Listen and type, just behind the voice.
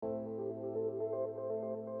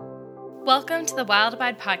Welcome to the Wild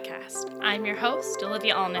Abide podcast. I'm your host,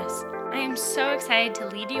 Olivia Alness. I am so excited to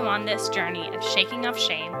lead you on this journey of shaking off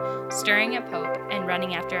shame, stirring up hope, and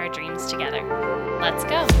running after our dreams together. Let's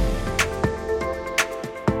go.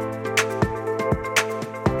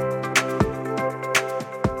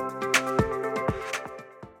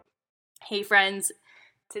 Hey friends,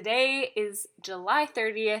 today is July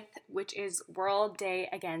 30th, which is World Day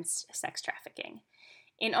Against Sex Trafficking.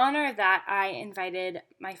 In honor of that, I invited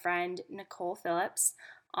my friend Nicole Phillips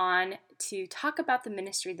on to talk about the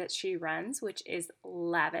ministry that she runs, which is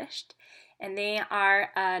Lavished. And they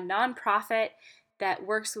are a nonprofit that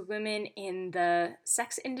works with women in the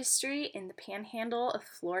sex industry in the panhandle of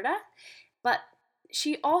Florida. But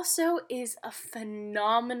she also is a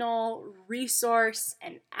phenomenal resource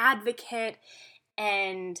and advocate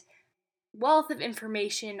and wealth of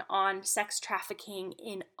information on sex trafficking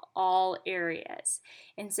in all areas.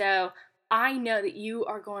 And so I know that you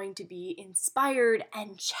are going to be inspired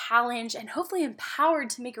and challenged and hopefully empowered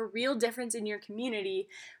to make a real difference in your community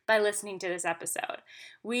by listening to this episode.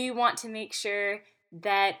 We want to make sure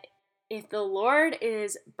that if the Lord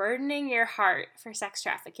is burdening your heart for sex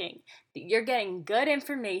trafficking, that you're getting good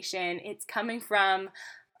information. It's coming from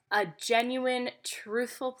a genuine,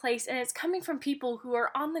 truthful place, and it's coming from people who are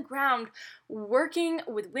on the ground working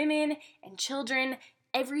with women and children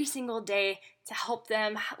every single day to help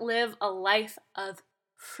them live a life of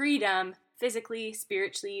freedom, physically,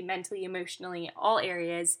 spiritually, mentally, emotionally, all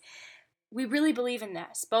areas. We really believe in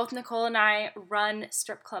this. Both Nicole and I run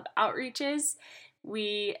strip club outreaches.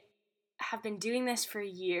 We have been doing this for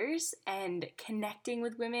years and connecting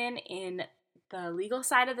with women in the legal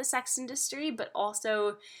side of the sex industry, but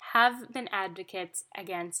also have been advocates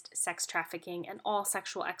against sex trafficking and all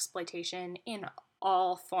sexual exploitation in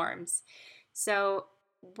all forms. So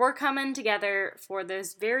we're coming together for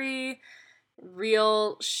this very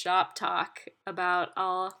real shop talk about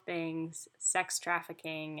all things sex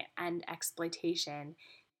trafficking and exploitation.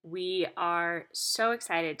 We are so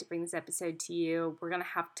excited to bring this episode to you. We're going to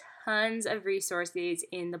have tons of resources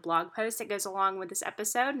in the blog post that goes along with this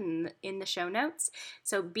episode and in the show notes.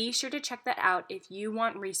 So be sure to check that out if you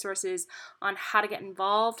want resources on how to get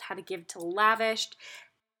involved, how to give to Lavished.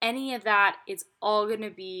 Any of that is all going to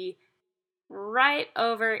be right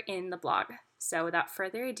over in the blog. So without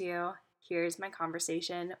further ado, here's my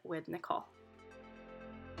conversation with Nicole.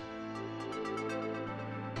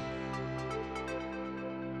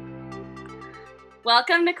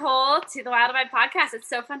 Welcome, Nicole, to the Wild Abide podcast. It's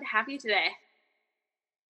so fun to have you today.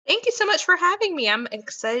 Thank you so much for having me. I'm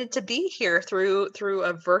excited to be here through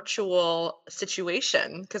a virtual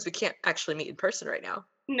situation because we can't actually meet in person right now.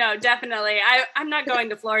 No, definitely. I'm not going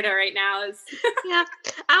to Florida right now. Yeah,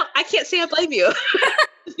 I can't say I blame you,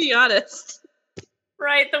 to be honest.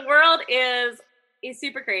 Right. The world is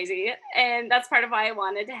super crazy. And that's part of why I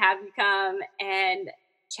wanted to have you come and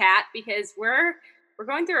chat, because we're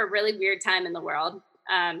going through a really weird time in the world.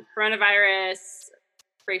 Coronavirus,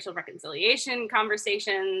 racial reconciliation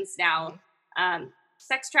conversations, now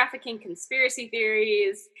sex trafficking, conspiracy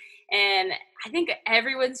theories. And I think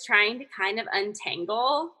everyone's trying to kind of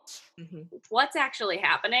untangle what's actually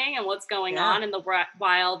happening and what's going on in the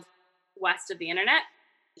wild west of the internet.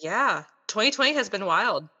 Yeah, 2020 has been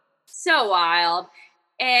wild. So wild.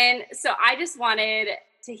 And so I just wanted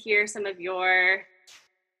to hear some of your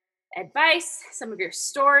advice, some of your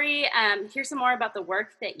story, hear some more about the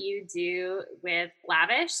work that you do with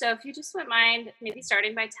Lavish. So if you just wouldn't mind maybe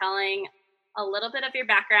starting by telling a little bit of your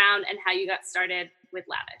background and how you got started with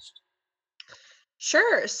Lavish.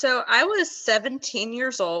 Sure. So I was 17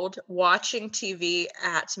 years old watching TV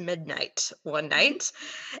at midnight one night,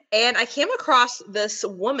 and I came across this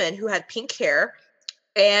woman who had pink hair,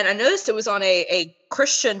 and I noticed it was on a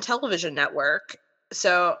Christian television network.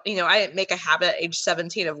 So, I didn't make a habit at age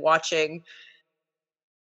 17 of watching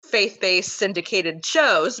faith-based syndicated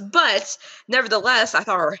shows, but nevertheless, I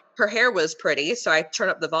thought her hair was pretty. So I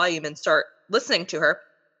turned up the volume and start listening to her.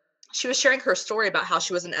 She was sharing her story about how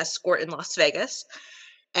she was an escort in Las Vegas.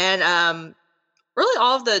 And really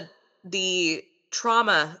all of the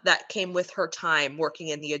trauma that came with her time working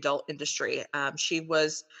in the adult industry. She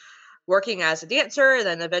was working as a dancer, and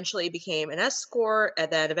then eventually became an escort,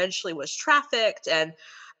 and then eventually was trafficked, and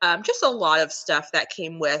just a lot of stuff that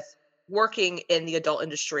came with working in the adult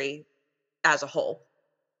industry as a whole.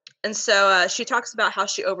 And so she talks about how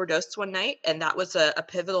she overdosed one night, and that was a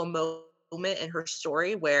pivotal moment in her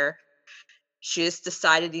story where she just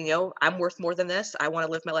decided, I'm worth more than this. I want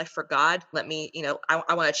to live my life for God. Let me,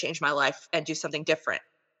 I want to change my life and do something different.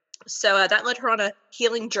 So that led her on a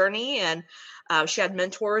healing journey, and she had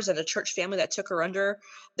mentors and a church family that took her under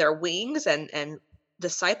their wings and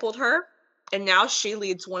discipled her, and now she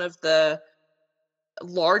leads one of the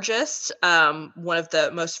largest, one of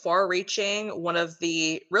the most far-reaching, one of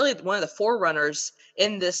the forerunners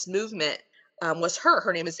in this movement. Was her.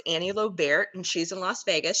 Her name is Annie Lobert, and she's in Las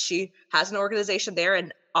Vegas. She has an organization there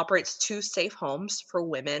and operates 2 safe homes for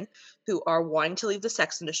women who are wanting to leave the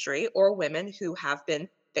sex industry or women who have been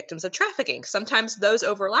victims of trafficking. Sometimes those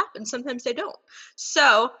overlap and sometimes they don't.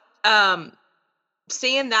 So,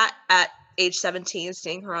 seeing that at age 17,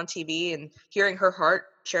 seeing her on TV and hearing her heart,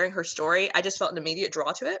 sharing her story, I just felt an immediate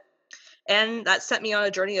draw to it. And that sent me on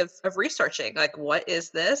a journey of researching, like, what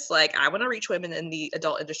is this? Like, I want to reach women in the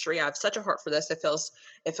adult industry. I have such a heart for this. It feels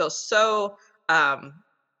so, I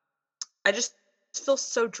just feel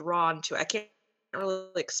so drawn to it. I can't really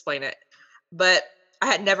explain it, but I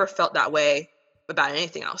had never felt that way about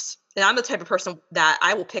anything else. And I'm the type of person that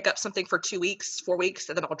I will pick up something for 2 weeks, 4 weeks,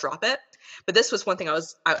 and then I'll drop it. But this was one thing I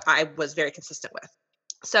was very consistent with.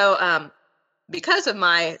 So, because of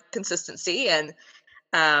my consistency and,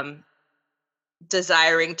 um,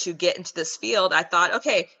 desiring to get into this field, I thought,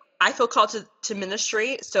 okay, I feel called to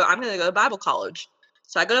ministry, so I'm going to go to Bible college.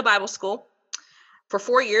 So I go to Bible school. For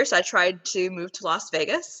 4 years, I tried to move to Las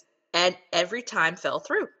Vegas, and every time fell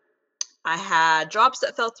through. I had jobs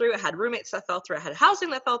that fell through. I had roommates that fell through. I had housing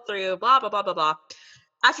that fell through, blah, blah, blah, blah, blah.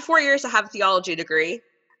 After 4 years, I have a theology degree.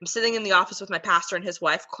 I'm sitting in the office with my pastor and his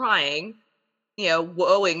wife crying,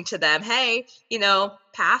 woeing to them, hey,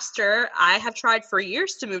 pastor, I have tried for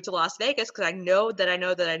years to move to Las Vegas because I know that I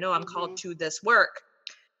know that I know I'm called to this work,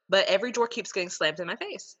 but every door keeps getting slammed in my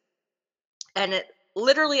face. And it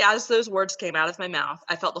literally, as those words came out of my mouth,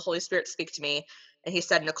 I felt the Holy Spirit speak to me. And he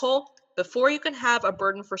said, Nicole, before you can have a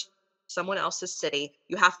burden for someone else's city,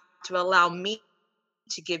 you have to allow me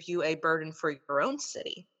to give you a burden for your own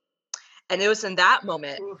city. And it was in that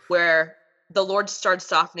moment Oof. where the Lord started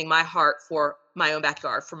softening my heart for my own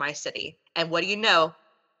backyard, for my city. And what do you know?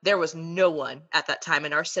 There was no one at that time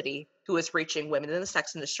in our city who was reaching women in the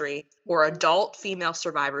sex industry or adult female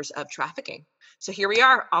survivors of trafficking. So here we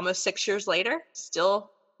are, almost 6 years later,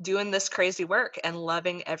 still doing this crazy work and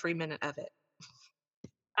loving every minute of it.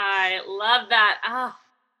 I love that. Oh,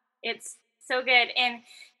 it's so good. And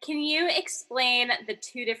can you explain the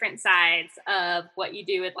 2 different sides of what you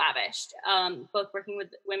do with Lavished? Both working with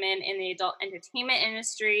women in the adult entertainment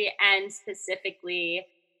industry and specifically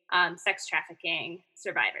sex trafficking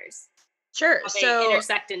survivors, Sure. how they So,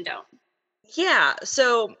 intersect and don't. yeah.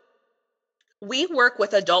 So we work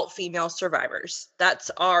with adult female survivors. That's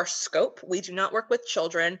our scope. We do not work with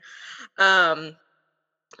children. Um,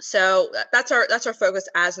 So that's our focus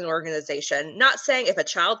as an organization. Not saying if a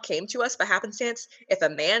child came to us by happenstance, if a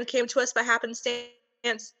man came to us by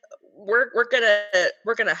happenstance, we're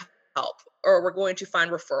gonna help, or we're going to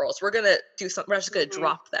find referrals. We're gonna do something. We're not just gonna Hmm.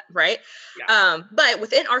 drop them, right? Yeah. But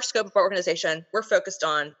within our scope of our organization, we're focused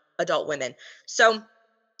on adult women. So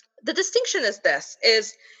the distinction is this: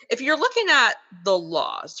 is if you're looking at the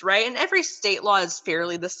laws, right? And every state law is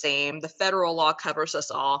fairly the same. The federal law covers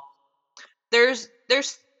us all. There's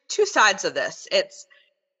 2 sides of this. It's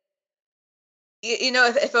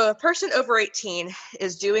if a person over 18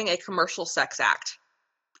 is doing a commercial sex act,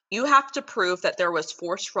 you have to prove that there was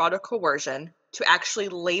force, fraud, or coercion to actually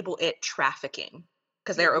label it trafficking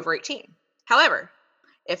because they're Hmm. over 18. However,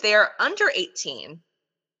 if they are under 18,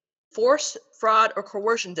 force, fraud, or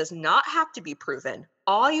coercion does not have to be proven.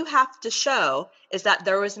 All you have to show is that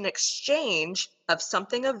there was an exchange of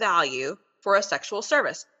something of value for a sexual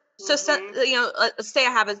service. So, Hmm. let's say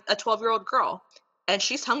I have a 12-year-old girl and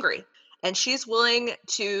she's hungry and she's willing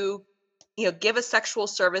to, give a sexual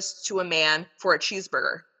service to a man for a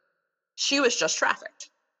cheeseburger. She was just trafficked.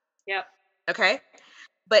 Yep. Okay.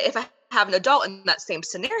 But if I have an adult in that same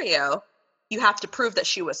scenario, you have to prove that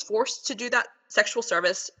she was forced to do that sexual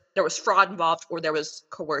service, there was fraud involved, or there was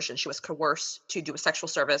coercion. She was coerced to do a sexual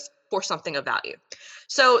service for something of value.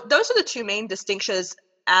 So those are the 2 main distinctions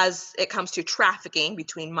as it comes to trafficking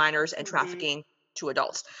between minors and Hmm. trafficking to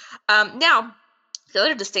adults. Now, the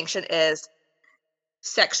other distinction is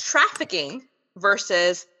sex trafficking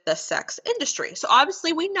versus the sex industry. So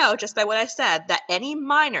obviously we know just by what I said that any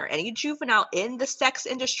minor, any juvenile in the sex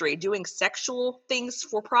industry doing sexual things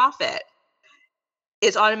for profit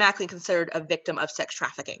is automatically considered a victim of sex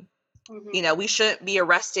trafficking. Hmm. We shouldn't be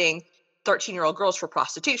arresting 13-year-old girls for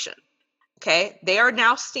prostitution. Okay? They are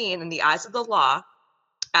now seen in the eyes of the law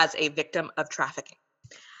as a victim of trafficking.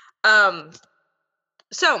 Um,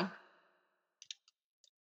 so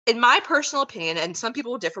in my personal opinion, and some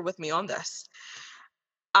people will differ with me on this,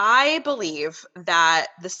 I believe that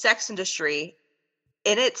the sex industry,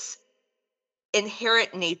 in its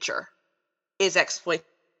inherent nature, is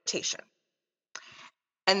exploitation.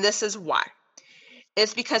 And this is why.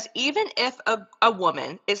 It's because even if a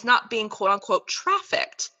woman is not being quote unquote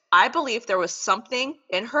trafficked, I believe there was something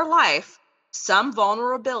in her life, some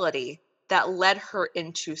vulnerability that led her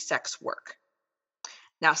into sex work.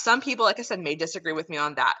 Now, some people, like I said, may disagree with me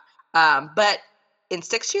on that. But in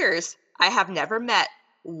 6 years, I have never met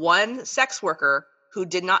one sex worker who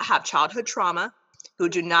did not have childhood trauma, who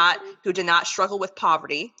did not struggle with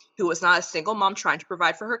poverty, who was not a single mom trying to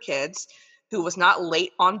provide for her kids, who was not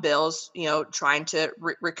late on bills, trying to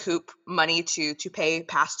recoup money to pay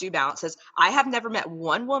past due balances. I have never met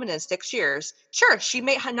one woman in 6 years. Sure, she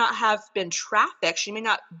may not have been trafficked. She may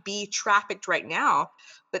not be trafficked right now,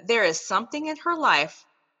 but there is something in her life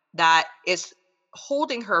that is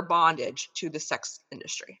holding her bondage to the sex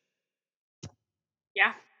industry.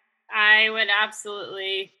 Yeah, I would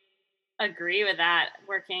absolutely agree with that.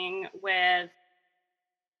 Working with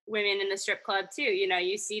women in the strip club too,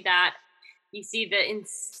 you see the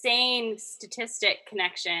insane statistic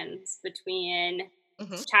connections between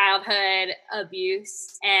Hmm. childhood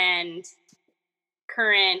abuse and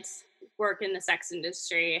current work in the sex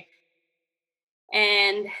industry,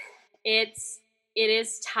 and it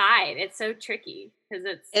is tied. It's so tricky because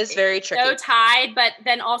It's it's very so tricky. tied, but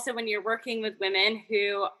then also when you're working with women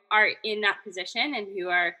who are in that position and who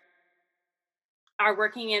are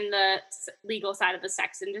working in the legal side of the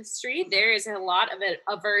sex industry, Mhm. there is a lot of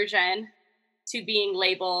aversion to being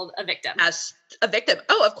labeled a victim. As a victim.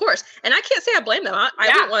 Oh, of course. And I can't say I blame them. I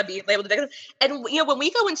Yeah. wouldn't want to be labeled a victim. And when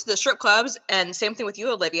we go into the strip clubs, and same thing with you,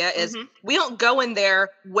 Olivia, is Mhm. we don't go in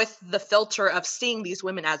there with the filter of seeing these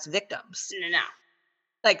women as victims. No, no.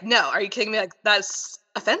 Like, no, are you kidding me? Like, that's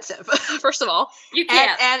offensive, first of all. You And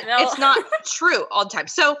can't. and They'll it's not true all the time.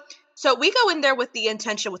 So we go in there with the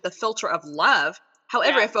intention, with the filter of love.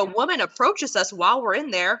 However, Yeah. if a woman approaches us while we're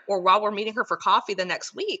in there, or while we're meeting her for coffee the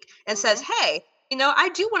next week, and says, Mhm. "Hey, I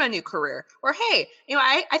do want a new career," or "Hey,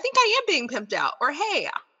 I think I am being pimped out," or "Hey,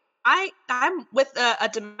 I'm with a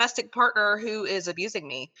domestic partner who is abusing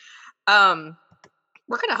me," um,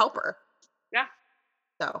 we're gonna help her. Yeah.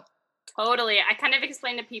 So, Totally. I kind of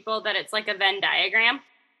explain to people that it's like a Venn diagram,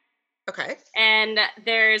 okay. and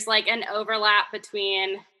there's like an overlap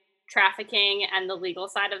between trafficking and the legal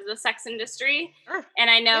side of the sex industry. Sure. And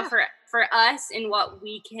I know Yeah. for us in what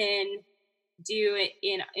we can do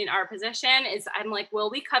in our position is I'm like, will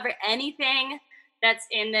we cover anything that's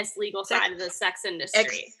in this legal Sex. side of the sex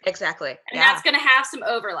industry? Exactly. And that's Yeah. going to have some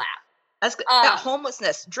overlap. That's good. Yeah, Um,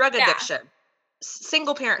 homelessness, drug yeah, addiction,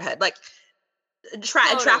 single parenthood, like and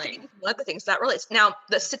totally. trafficking, one of the things that relates. Now,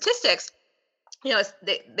 the statistics,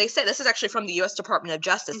 they say this is actually from the U.S. Department of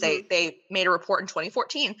Justice. Hmm. They made a report in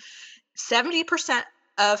 2014. 70%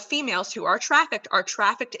 of females who are trafficked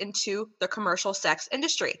into the commercial sex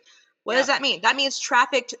industry. What does Yep. that mean? That means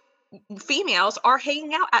trafficked females are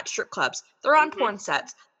hanging out at strip clubs. They're on Hmm. porn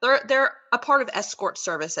sets. They're a part of escort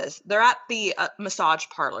services. They're at the massage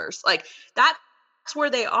parlors. Like, that's where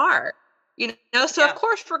they are. So of Yep.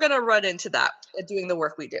 course we're gonna run into that doing the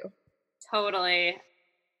work we do. Totally.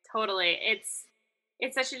 Totally. It's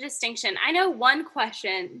such a distinction. I know one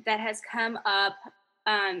question that has come up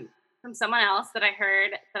from someone else that I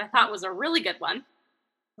heard that I Mhm. thought was a really good one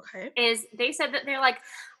Okay. is they said that they're like,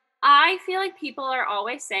 I feel like people are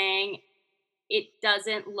always saying it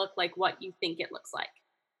doesn't look like what you think it looks like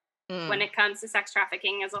when Mm, it comes to sex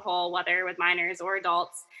trafficking as a whole, whether with minors or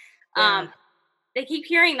adults. yeah. Um, they keep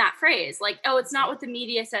hearing that phrase, like, oh, it's not what the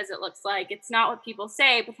media says it looks like. It's not what people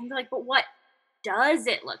say. But then they're like, but what does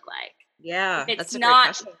it look like if Yeah, it's that's a great not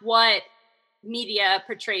question. what media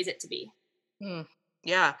portrays it to be? Mm,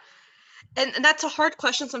 yeah. And that's a hard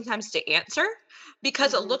question sometimes to answer,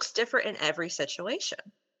 because it Hmm. looks different in every situation.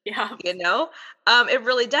 Yeah. you know it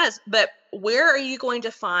really does. But where are you going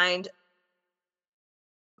to find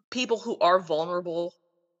people who are vulnerable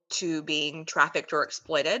to being trafficked or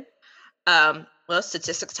exploited? Well,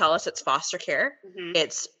 statistics tell us it's foster care. Hmm.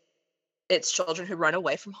 It's children who run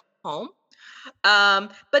away from home.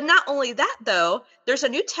 But not only that, though, there's a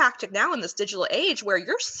new tactic now in this digital age where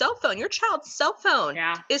your child's cell phone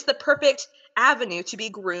Yeah. is the perfect avenue to be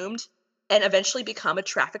groomed and eventually become a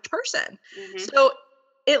trafficked person. Hmm. So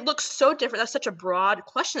it looks so different. That's such a broad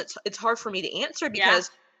question. It's hard for me to answer Yeah.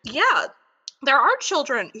 because, yeah, there are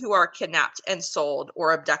children who are kidnapped and sold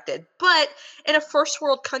or abducted, but in a first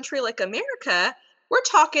world country like America, we're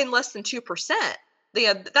talking less than 2%.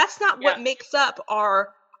 That's not Yeah. what makes up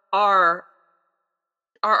our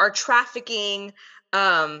our trafficking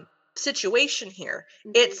situation here.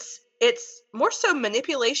 Hmm. It's more so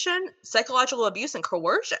manipulation, psychological abuse, and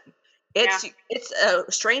coercion. Yeah. It's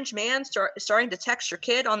a strange man starting to text your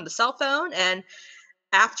kid on the cell phone, and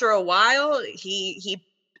after a while, he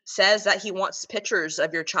says that he wants pictures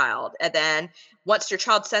of your child, and then once your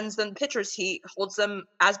child sends them pictures, he holds them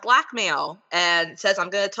as blackmail and says, I'm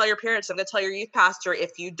going to tell your parents, I'm going to tell your youth pastor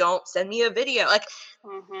if you don't send me a video. Like,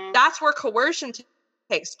 that's where coercion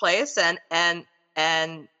takes place,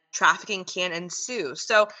 and trafficking can ensue.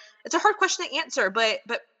 So it's a hard question to answer, but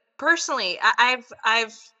personally,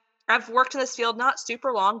 I've worked in this field not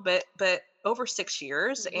super long, but over 6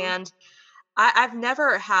 years, and I've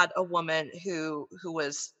never had a woman who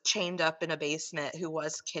was chained up in a basement, who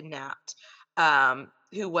was kidnapped,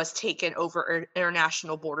 who was taken over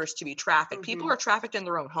international borders to be trafficked. People are trafficked in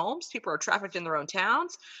their own homes. People are trafficked in their own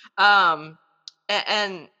towns,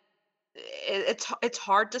 and it's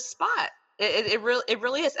hard to spot. It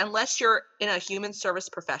really is, unless you're in a human service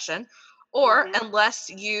profession, or unless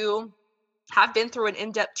you have been through an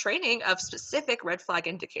in-depth training of specific red flag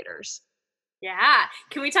indicators. Yeah.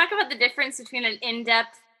 Can we talk about the difference between an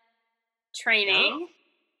in-depth Yeah. training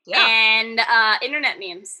Yeah. and internet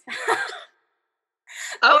memes?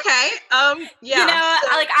 Okay. You Yeah. know,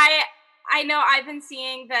 So, like I know I've been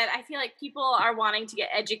seeing that. I feel like people are wanting to get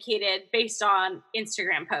educated based on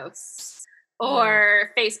Instagram posts mm,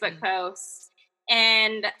 or Facebook mm, posts.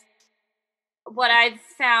 And what I've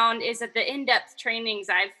found is that the in-depth trainings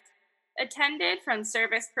I've attended from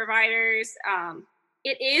service providers,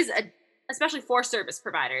 it is a, especially for service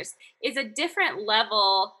providers, is a different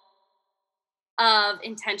level of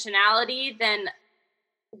intentionality than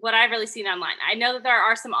what I've really seen online. I know that there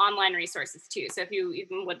are some online resources too. So if you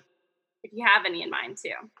have any in mind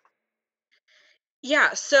too.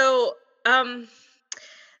 yeah. So, um,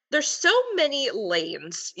 there's so many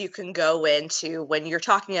lanes you can go into when you're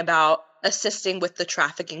talking about assisting with the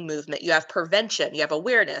trafficking movement. You have prevention, you have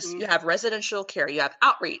awareness, Hmm. you have residential care, you have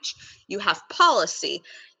outreach, you have policy,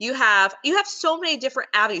 you have so many different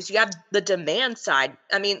avenues. You have the demand side.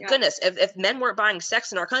 I mean, Yeah. goodness, if men weren't buying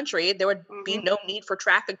sex in our country, there would be Hmm. no need for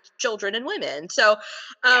trafficked children and women. So,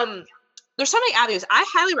 Yeah. um, there's so many avenues. I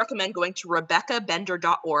highly recommend going to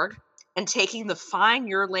RebeccaBender.org and taking the Find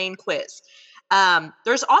Your Lane quiz.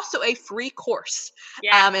 There's also a free course,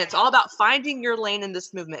 Yeah. and it's all about finding your lane in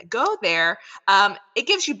this movement. Go there. It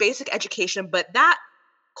gives you basic education, but that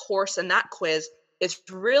course and that quiz is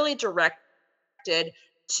really directed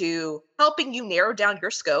to helping you narrow down your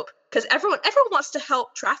scope, because everyone wants to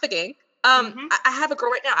help trafficking. Hmm. I have a girl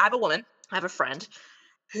right now. I have a woman. I have a friend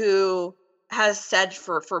who has said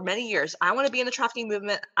for many years, I want to be in the trafficking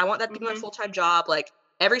movement. I want that to be my Hmm. full-time job. Like,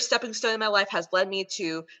 every stepping stone in my life has led me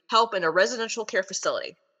to help in a residential care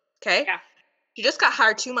facility. Okay. Yeah. She just got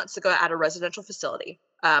hired 2 months ago at a residential facility,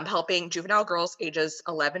 helping juvenile girls ages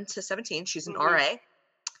 11 to 17. She's an Hmm. RA.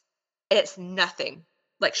 It's nothing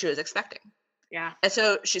like she was expecting. Yeah. And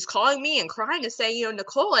so she's calling me and crying and saying,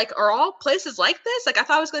 Nicole, like, are all places like this? Like, I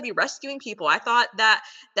thought I was going to be rescuing people. I thought that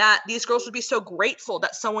these girls would be so grateful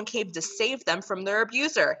that someone came to save them from their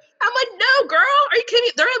abuser. I'm like, no, girl, are you kidding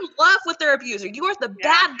me? They're in love with their abuser. You are the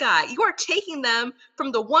Yeah. bad guy. You are taking them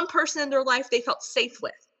from the one person in their life they felt safe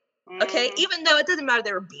with. Okay, Hmm. even though it doesn't matter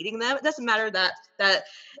they were beating them, it doesn't matter that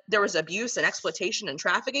there was abuse and exploitation and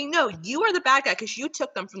trafficking. No, you are the bad guy because you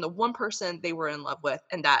took them from the one person they were in love with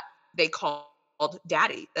and that they called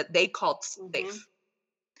daddy, that they called Hmm. safe.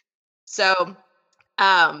 So,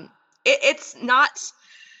 um, it's not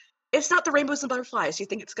the rainbows and butterflies you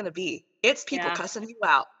think it's going to be. It's people Yeah. cussing you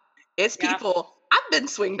out. It's Yeah. people I've been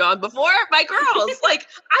swinged on before, my girls. Like,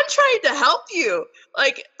 I'm trying to help you.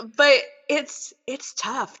 Like, but it's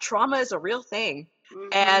tough. Trauma is a real thing.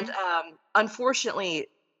 And Hmm. unfortunately,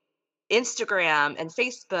 Instagram and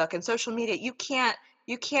Facebook and social media, you can't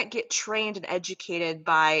get trained and educated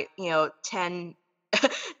by, 10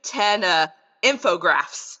 10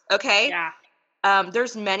 infographics, okay? Yeah.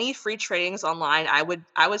 There's many free trainings online. I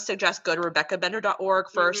would suggest go to RebeccaBender.org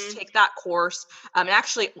first, Hmm. take that course. And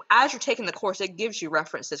actually, as you're taking the course, it gives you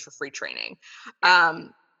references for free training. Yeah.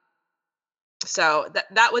 Um, so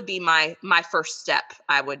that would be my first step.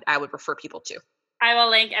 I would refer people to. I will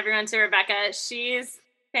link everyone to Rebecca. She's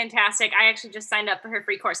fantastic. I actually just signed up for her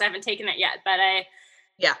free course. I haven't taken it yet, but I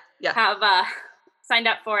Yeah, yeah, have signed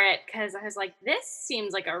up for it because I was like, this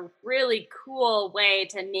seems like a really cool way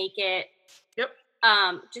to make it yep,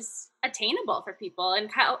 just attainable for people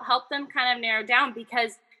and help them kind of narrow down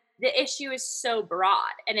because the issue is so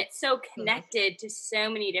broad and it's so mhm, connected to so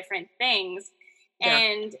many different things. yeah,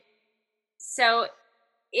 And so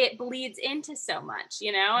it bleeds into so much,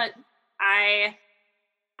 you know. I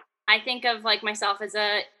I think of like myself as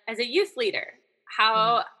a youth leader. mhm,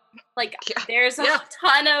 How like yeah, there's a yeah.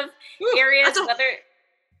 ton of Woo, areas that's a whether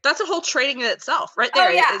that's a whole training in itself, right oh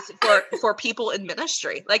there. yeah. Is for people in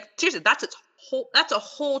ministry. Like, seriously, that's a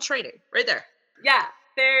whole training right there. Yeah.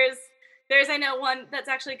 there's I know one that's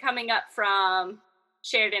actually coming up from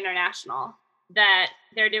Shared International, that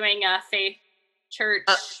they're doing a faith Uh, church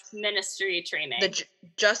ministry the training.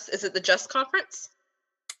 is it the Just conference?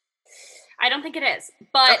 I don't think it is,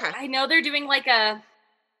 but Okay. I know they're doing like a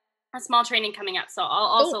small training coming up, so I'll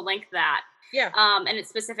Cool. also link that. Yeah. And it's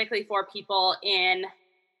specifically for people in Hmm.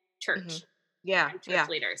 church Yeah. and church Yeah.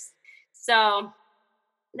 leaders. So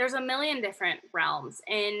there's a million different realms,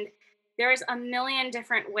 and there's a million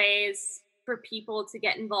different ways for people to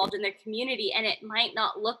get involved in their community, and it might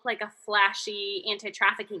not look like a flashy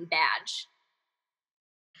anti-trafficking badge.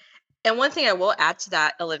 And one thing I will add to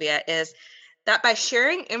that, Olivia, is that by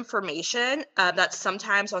sharing information that's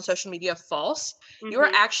sometimes on social media false, you are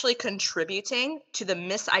Hmm. actually contributing to the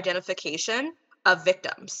misidentification of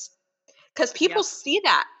victims. Because people Yep. see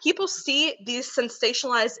that. People see these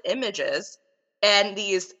sensationalized images and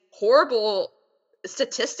these horrible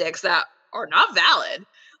statistics that are not valid.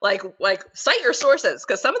 Like cite your sources,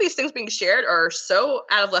 because some of these things being shared are so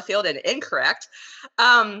out of left field and incorrect.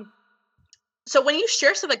 Um, so when you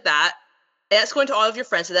share stuff like that, and it's going to all of your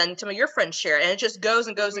friends, and then some of your friends share it, and it just goes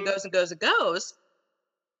and goes and Hmm. goes and goes and goes.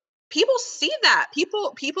 People see that.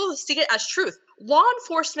 People see it as truth. Law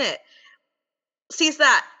enforcement sees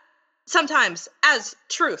that sometimes as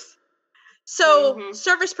truth. So Hmm.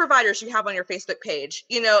 service providers you have on your Facebook page,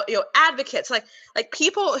 advocates, like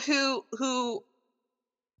people who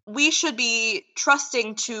we should be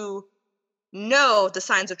trusting to know the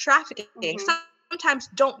signs of trafficking, Hmm. sometimes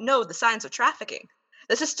don't know the signs of trafficking.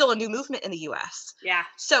 This is still a new movement in the US. Yeah.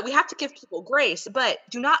 So we have to give people grace, but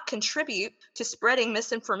do not contribute to spreading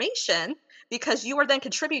misinformation, because you are then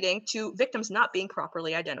contributing to victims not being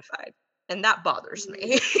properly identified. And that bothers Mhm.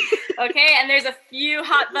 me. Okay, and there's a few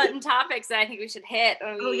hot button topics that I think we should hit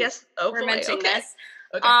when Oh, yes. Oh, we're boy. mentioning Okay. this.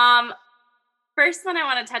 Okay. Um, First one I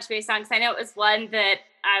want to touch base on, because I know it was one that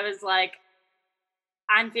I was like,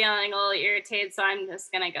 I'm feeling a little irritated, so I'm just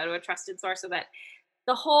gonna go to a trusted source with it.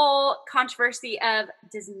 The whole controversy of,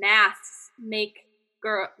 does masks make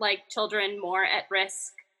children more at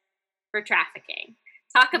risk for trafficking?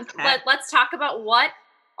 Okay. Let's talk about what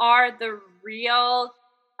are the real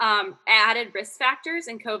added risk factors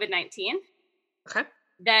in COVID-19 Okay.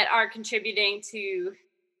 that are contributing to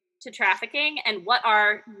trafficking, and what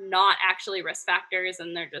are not actually risk factors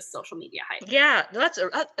and they're just social media hype. Yeah, no,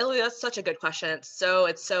 Ellie, that's such a good question.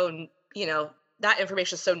 That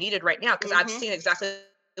information is so needed right now, because I've Mhm. seen exactly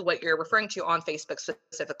what you're referring to on Facebook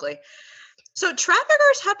specifically. So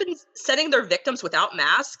traffickers have been sending their victims without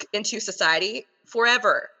mask into society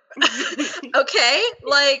forever. Okay?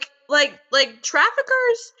 Like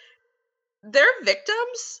traffickers, their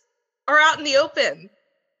victims are out in the open.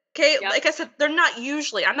 Okay, Yep. like I said, they're not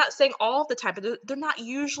usually, I'm not saying all the time, but they're not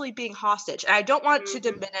usually being hostage. And I don't want to Mhm.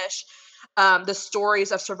 diminish the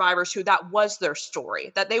stories of survivors who that was their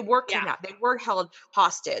story, that they were Yeah. kidnapped, they were held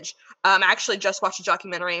hostage. I actually just watched a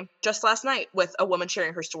documentary just last night with a woman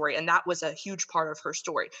sharing her story, and that was a huge part of her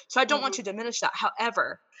story. So I don't want Mhm. to diminish that.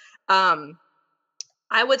 However, um,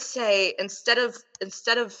 I would say instead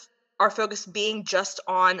of our focus being just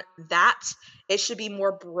on that, it should be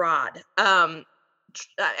more broad.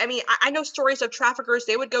 I mean, I know stories of traffickers.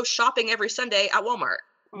 They would go shopping every Sunday at Walmart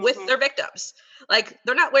with Mhm. their victims. Like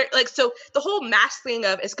they're not wearing, like, so the whole mask thing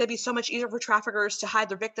of it's going to be so much easier for traffickers to hide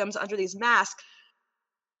their victims under these masks.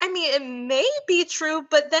 I mean, it may be true,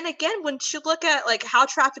 but then again, when you look at like how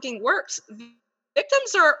trafficking works,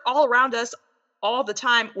 victims are all around us all the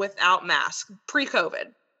time without masks pre-COVID.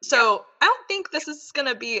 Yep. So I don't think this is going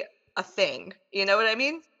to be a thing. You know what I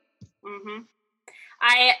mean? Mhm.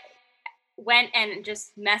 I went and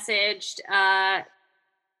just messaged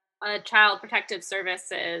a child protective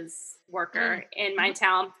services Mm, worker in my mhm.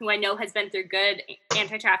 town who I know has been through good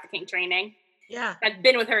anti-trafficking training. Yeah, I've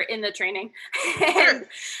been with her in the training. sure. And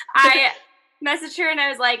I messaged her and I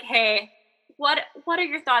was like, "Hey, what are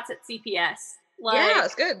your thoughts at CPS? Yeah, Like,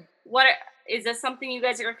 it's good. is this something you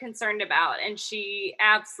guys are concerned about?" And she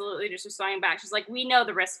absolutely just responding back. She's like, "We know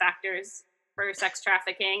the risk factors for sex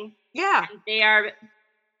trafficking, Yeah, and they are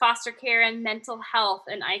foster care and mental health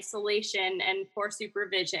and isolation and poor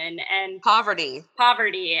supervision and poverty.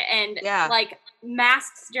 poverty, and Yeah. like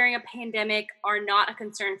masks during a pandemic are not a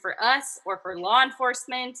concern for us or for law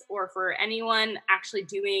enforcement or for anyone actually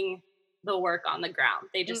doing the work on the ground.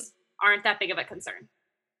 They Mm, just aren't that big of a concern.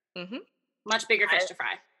 mhm. Much bigger fish I to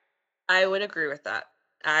fry." I would agree with that.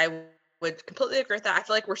 Would completely agree with that. I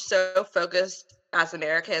feel like we're so focused as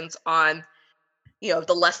Americans on,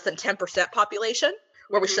 the less than 10% population,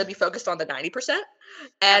 where we Hmm. should be focused on the 90%.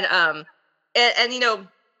 Yep. And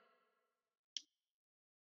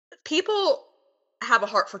people have a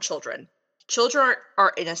heart for children. Children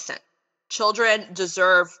are innocent. Children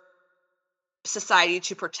deserve society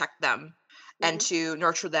to protect them and Mm-hmm. to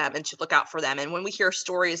nurture them and to look out for them. And when we hear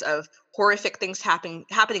stories of horrific things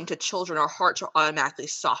happening to children, our hearts are automatically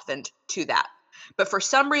softened to that. But for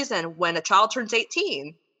some reason, when a child turns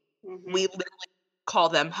 18, we Mm-hmm. literally call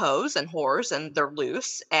them hoes and whores, and they're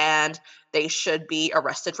loose, and they should be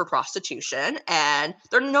arrested for prostitution, and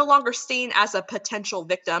they're no longer seen as a potential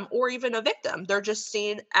victim or even a victim. They're just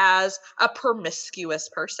seen as a promiscuous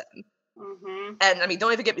person. Mm-hmm. And I mean,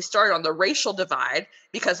 don't even get me started on the racial divide,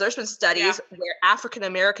 because there's been Yeah. studies where African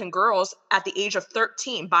American girls at the age of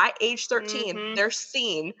 13, by age 13, Mm-hmm.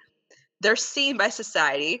 they're seen by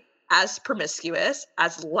society as promiscuous,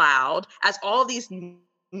 as loud, as all these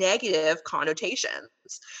negative connotations.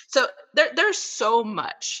 So there's so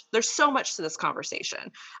much to this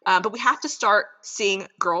conversation. But we have to start seeing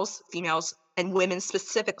girls, females, and women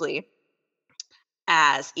specifically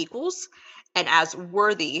as equals and as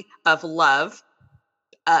worthy of love.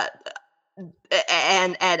 Uh,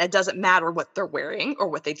 and it doesn't matter what they're wearing or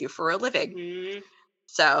what they do for a living. Mm-hmm.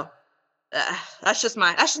 So that's just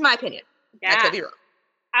my opinion. I Yeah. could be wrong.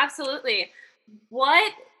 Absolutely.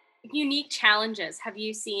 What unique challenges have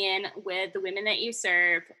you seen with the women that you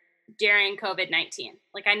serve during COVID-19?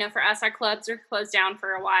 Like, I know for us, our clubs are closed down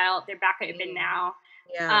for a while. They're back open Mm, now.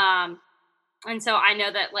 yeah. Um, and so I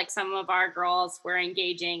know that like some of our girls were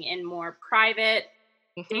engaging in more private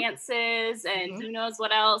Mhm. dances and Mhm. who knows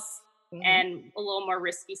what else, Mhm. and a little more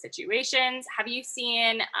risky situations. Have you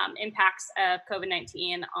seen impacts of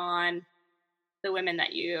COVID-19 on the women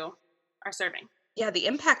that you are serving? Yeah, the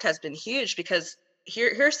impact has been huge because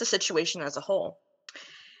here's the situation as a whole.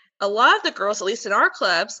 A lot of the girls, at least in our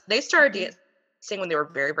clubs, they started Mhm. dancing when they were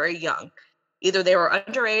very, very young. Either they were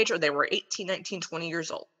underage or they were 18, 19, 20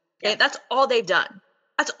 years old. Okay, Yep. that's all they've done.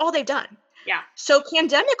 That's all they've done. Yeah. So,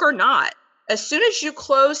 pandemic or not, as soon as you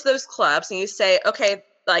close those clubs and you say, okay,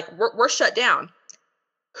 like we're shut down,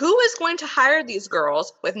 who is going to hire these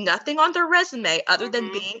girls with nothing on their resume other than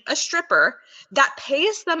Mhm. being a stripper that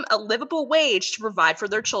pays them a livable wage to provide for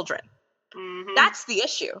their children? Mhm. That's the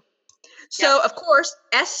issue. Yep. So, of course,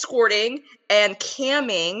 escorting and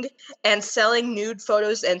camming and selling nude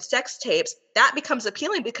photos and sex tapes, that becomes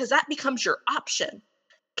appealing because that becomes your option.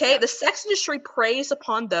 Okay, Yep. the sex industry preys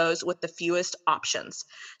upon those with the fewest options.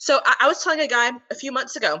 So I was telling a guy a few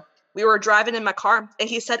months ago, we were driving in my car, and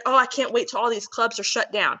he said, "Oh, I can't wait till all these clubs are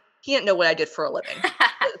shut down." He didn't know what I did for a living. Put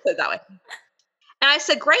it that way. And I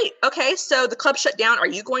said, "Great. Okay, so the club shut down. Are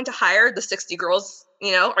you going to hire the 60 girls?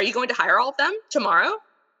 Are you going to hire all of them tomorrow?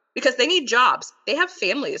 Because they need jobs. They have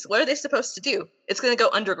families. What are they supposed to do? It's going to go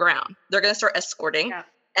underground. They're going to start escorting, Yep.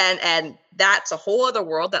 and that's a whole other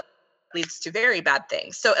world that leads to very bad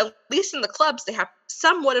things. So at least in the clubs, they have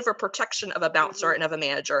somewhat of a protection of a bouncer Mhm. and of a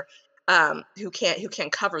manager, who can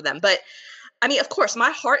cover them. But I mean, of course,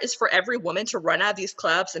 my heart is for every woman to run out of these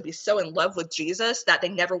clubs and be so in love with Jesus that they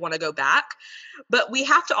never want to go back. But we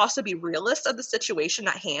have to also be realists of the situation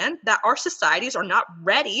at hand, that our societies are not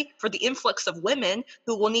ready for the influx of women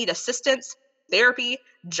who will need assistance, therapy,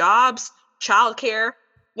 jobs, childcare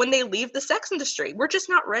when they leave the sex industry. We're just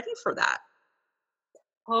not ready for that.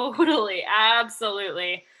 Totally.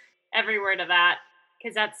 Absolutely. Every word of that,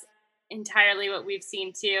 because that's entirely what we've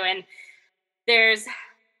seen too. And there's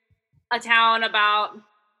a town about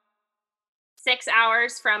 6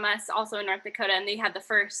 hours from us, also in North Dakota, and they had the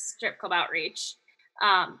first strip club outreach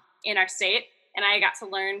in our state. And I got to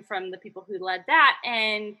learn from the people who led that,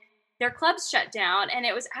 and their clubs shut down. And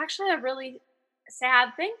it was actually a really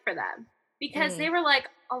sad thing for them because they Mm, were like,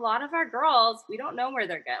 a lot of our girls, we don't know where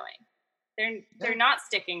they're going. They're yeah, not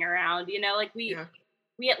sticking around, like yeah,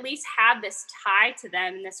 we at least had this tie to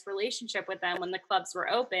them and this relationship with them when the clubs were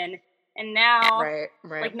open. And now, right,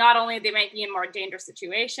 right, like, not only they might be in more dangerous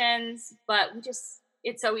situations, but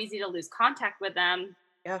it's so easy to lose contact with them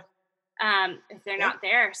yeah, if they're yeah, not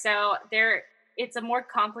there. So it's a more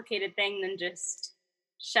complicated thing than just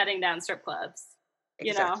shutting down strip clubs.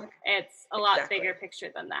 exactly, It's a lot exactly. bigger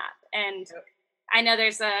picture than that. And Yep. I know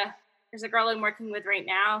there's a girl I'm working with right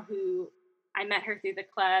now who I met her through the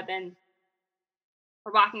club, and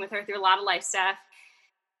we're walking with her through a lot of life stuff.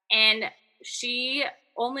 And she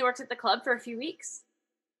only worked at the club for a few weeks.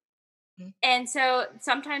 Mhm. And so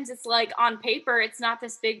sometimes it's like on paper, it's not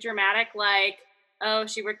this big dramatic, like, oh,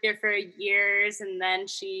 she worked there for years and then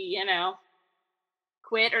she,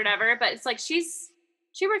 quit or whatever. But it's like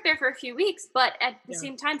she worked there for a few weeks, but at the Yeah.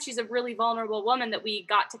 same time, she's a really vulnerable woman that we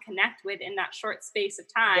got to connect with in that short space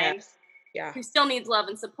of time, Yes. Yeah. who still needs love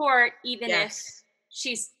and support, even if Yes.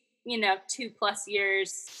 she's, 2+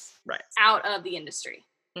 years Right. out of the industry.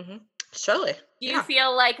 Hmm. Totally. Do you Yeah.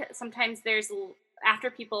 feel like sometimes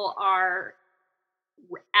after people are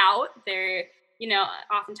out, they're,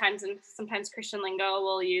 oftentimes and sometimes Christian lingo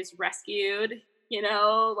will use rescued,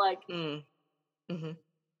 like, Mm. Hmm.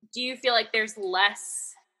 do you feel like there's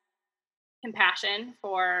less compassion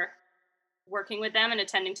for working with them and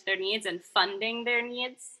attending to their needs and funding their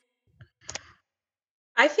needs?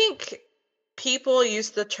 I think people use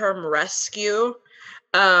the term rescue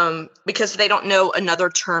because they don't know another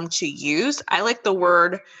term to use. I like the Mhm.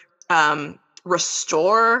 word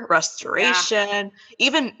restore, Yeah. restoration,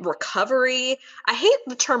 even recovery. I hate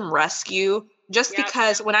the term rescue just Yep.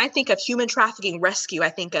 because when I think of human trafficking rescue, I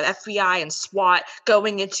think of FBI and SWAT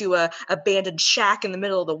going into a abandoned shack in the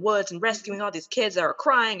middle of the woods and Mhm. rescuing all these kids that are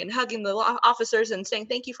crying and hugging the officers and saying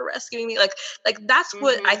thank you for rescuing me. Like that's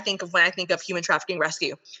what I Mhm. think of when I think of human trafficking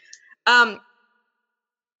rescue. Um,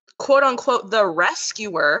 quote unquote the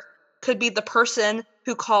rescuer could be the person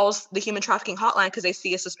who calls the human trafficking hotline because they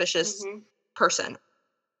see a suspicious Mhm. person.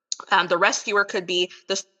 The rescuer could be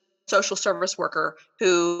the social service worker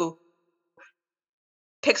who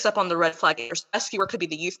picks up on the red flag. The rescuer could be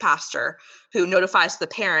the youth pastor who notifies the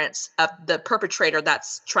parents of the perpetrator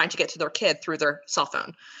that's trying to get to their kid through their cell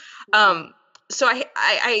phone. Mhm. Um, so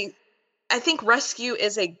I think rescue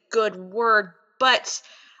is a good word, but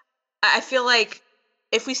I feel like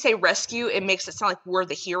if we say rescue, it makes it sound like we're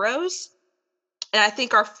the heroes. And I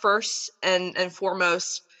think our first and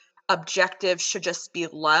foremost objective should just be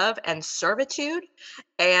love and servitude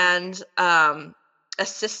Yeah. and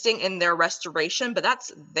assisting in their restoration, but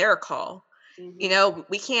that's their call. You Mhm. know,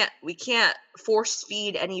 we can't force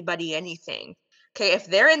feed anybody anything. Okay, if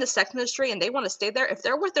they're in the sex industry and they want to stay there, if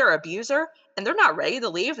they're with their abuser and they're not ready to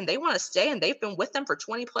leave and they want to stay and they've been with them for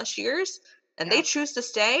 20 plus years and they Yeah. choose to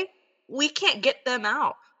stay, we can't get them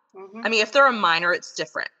out. I Mhm. mean, if they're a minor, it's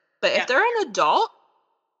different. But if Yeah. they're an adult,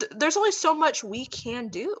 there's only so much we can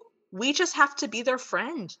do. We just have to be their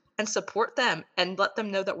friend and support them and let them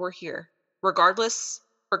know that we're here, regardless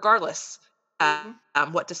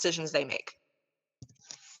Mhm. what decisions they make.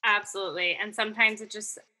 Absolutely. And sometimes it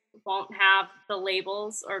just won't have the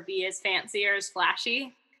labels or be as fancy or as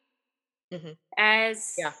flashy Hmm.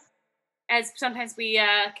 as Yeah. sometimes we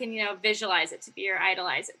can, visualize it to be or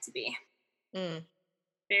idolize it to be. Mm.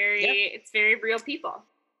 Yeah. It's very real people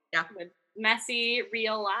Yeah. with messy,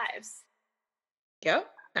 real lives. Yeah.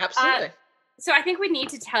 Uh, Absolutely. so I think we need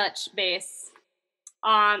to touch base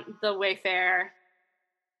on the Wayfair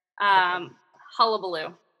Okay. um,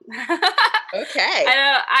 hullabaloo. Okay.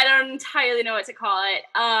 I don't entirely know what to call it.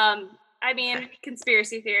 I Okay. mean,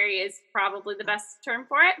 conspiracy theory is probably the best term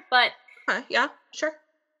for it. But Okay. Yeah. Sure.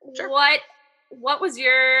 Sure. what what was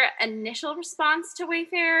your initial response to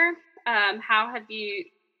Wayfair? How have you?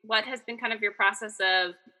 What has been kind of your process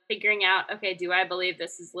of figuring out? Okay, do I believe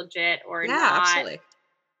this is legit or Yeah. not? Absolutely.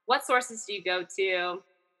 What sources do you go to?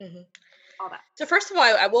 Hmm. All that. So first of all,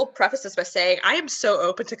 I will preface this by saying I am so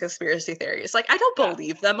open to conspiracy theories. Like I don't Oh.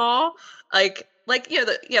 believe them all. Like you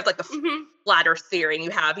have like the Hmm. flat Earth theory, and you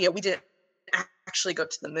have we didn't actually go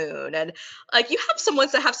to the moon, and like you have some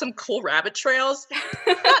ones that have some cool rabbit trails.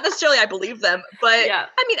 Not necessarily I believe them, but Yeah.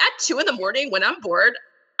 I mean at 2 in the morning when I'm bored,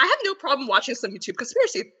 I have no problem watching some YouTube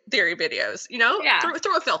conspiracy theory videos. Yeah.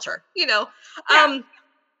 Through a filter. Yeah. Um,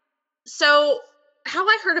 so how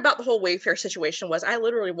I heard about the whole Wayfair situation was I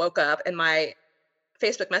literally woke up and my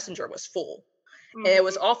Facebook Messenger was full. And it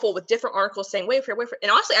was Hmm. all full with different articles saying Wayfair, Wayfair.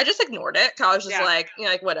 And honestly, I just ignored it. 'Cause I was just Yeah. like,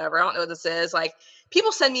 like whatever. I don't know what this is. Like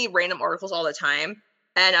people send me random articles all the time.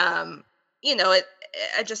 And it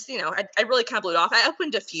I just, I really kind of blew it off. I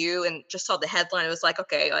opened a few and just saw the headline. It was like,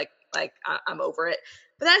 okay, I'm over it.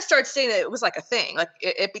 But then I started seeing that it was like a thing. Like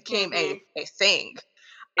it became Hmm. a thing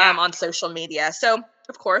Yeah. on social media. So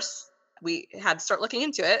of course we had to start looking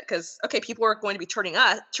into it because okay, people are going to be turning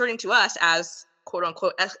to us as quote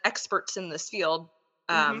unquote experts in this field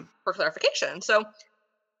Hmm. for clarification. So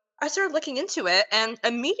I started looking into it, and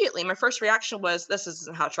immediately my first reaction was, "This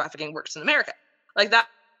isn't how trafficking works in America." Like that.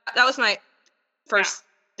 That was my Yeah. first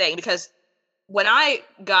thing because when I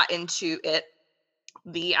got into it,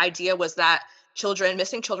 the idea was that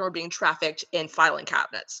missing children, were being trafficked in filing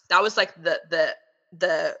cabinets. That was like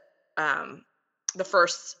the um, the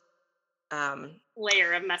first um,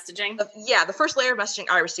 Layer of messaging. the first layer of messaging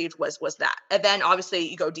I received was that. And then obviously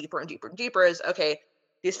you go deeper and deeper and deeper is okay,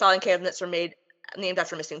 these filing cabinets are named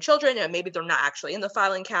after missing children, and maybe they're not actually in the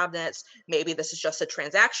filing cabinets. Maybe this is just a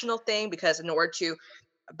transactional thing because in order to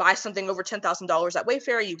buy something over $10,000 at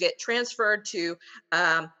Wayfair, you get transferred to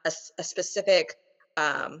a specific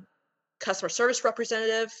um, customer service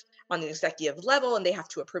representative on the executive level, and they have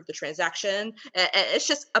to approve the transaction. And it's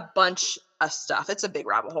just a bunch of stuff. It's a big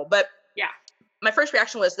rabbit hole. But Yeah. my first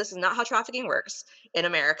reaction was, this is not how trafficking works in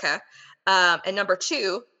America. And number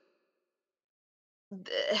two,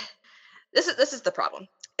 this is the problem,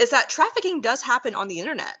 is that trafficking does happen on the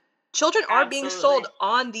internet. Children are being sold Absolutely.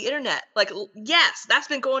 on the internet. Like, yes, that's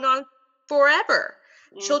been going on forever.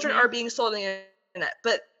 Children Mm-hmm. are being sold on the internet.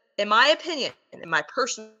 But in my opinion, in my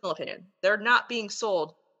personal opinion, they're not being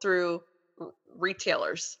sold through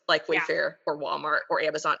retailers like Yeah. Wayfair or Walmart or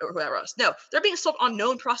Amazon or whoever else. No, they're being sold on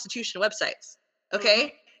known prostitution websites. Mm-hmm.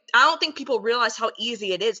 Okay? I don't think people realize how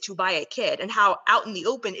easy it is to buy a kid and how out in the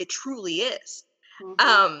open it truly is. Mm-hmm.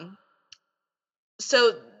 Um,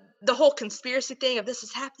 so the whole conspiracy thing of this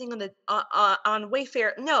is happening on the on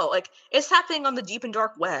Wayfair, no, like, it's happening on the deep and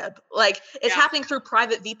dark web. Like, it's Yeah. happening through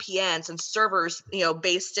private VPNs and servers,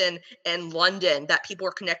 based in London that people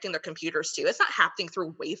are connecting their computers to. It's not happening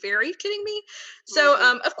through Wayfair. Are you kidding me? So,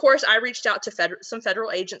 Mm-hmm. of course, I reached out to some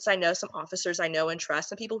federal agents I know, some officers I know and trust,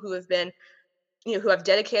 some people who have been, who have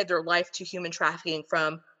dedicated their life to human trafficking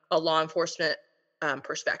from a law enforcement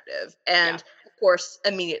perspective. Yeah. And of course,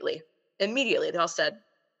 immediately they all said,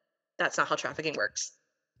 that's not how trafficking works.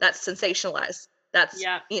 That's sensationalized. That's,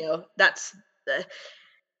 Yeah. that's, uh,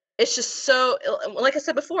 it's just so, like I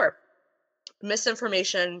said before,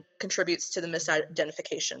 misinformation contributes to the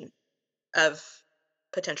misidentification of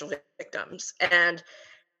potential victims. And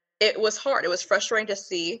it was hard. It was frustrating to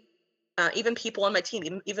see, even people on my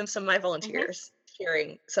team, even some of my Mm-hmm. volunteers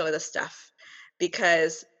sharing some of this stuff,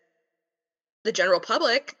 because the general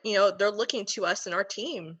public, they're looking to us and our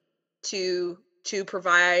team to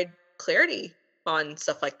provide clarity on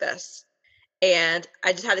stuff like this. And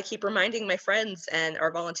I just had to keep reminding my friends and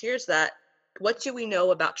our volunteers that, what do we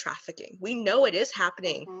know about trafficking? We know it is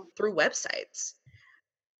happening Mm-hmm. through websites,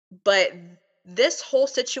 but this whole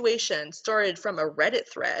situation started from a Reddit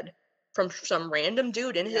thread from some random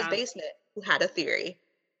dude in his Yeah. basement who had a theory.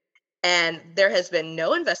 And there has been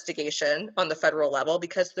no investigation on the federal level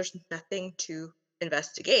because there's nothing to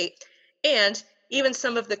investigate. And even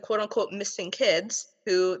some of the quote unquote missing kids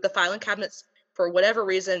who the filing cabinets, for whatever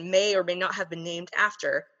reason, may or may not have been named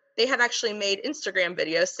after, they have actually made Instagram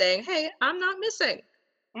videos saying, hey, I'm not missing.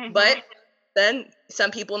 Mm-hmm. But then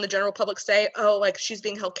some people in the general public say, oh, like, she's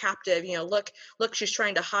being held captive, look, she's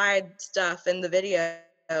trying to hide stuff in the video,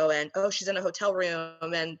 and oh, she's in a hotel room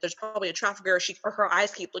and there's probably a trafficker, or her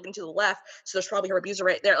eyes keep looking to the left, so there's probably her abuser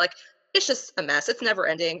right there. Like, it's just a mess. It's never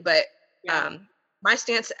ending. But Yeah. my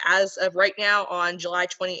stance as of right now on July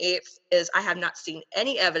 28th is, I have not seen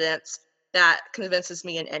any evidence that convinces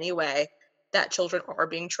me in any way that children are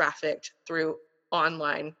being trafficked through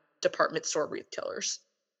online department store retailers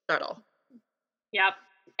at all. Yep.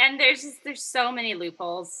 And there's so many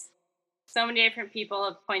loopholes. So many different people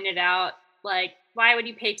have pointed out, like, why would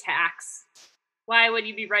you pay tax? Why would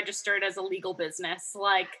you be registered as a legal business?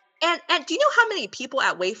 Like, And do you know how many people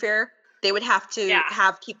at Wayfair they would have to yeah.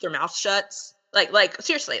 have keep their mouth shut? Like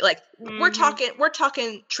seriously, like, Mm-hmm. we're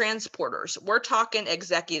talking transporters, we're talking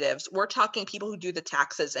executives, we're talking people who do the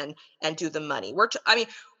taxes and do the money. I mean,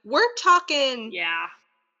 we're talking Yeah.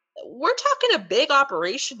 we're talking a big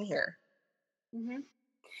operation here. Mm-hmm.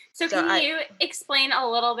 So So can you explain a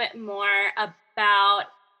little bit more about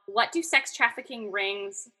what do sex trafficking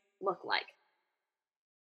rings look like?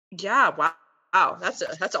 yeah, wow,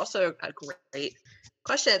 that's also a great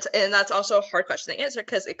question. And that's also a hard question to answer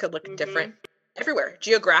because it could look different Mm-hmm. everywhere.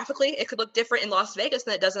 Geographically, it could look different in Las Vegas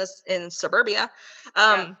than it does in suburbia.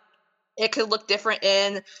 Yep. It could look different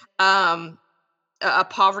in um, a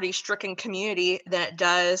poverty-stricken community than it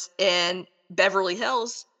does in Beverly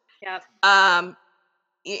Hills. Yep. Um,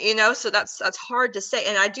 so that's hard to say.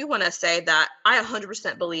 And I do want to say that I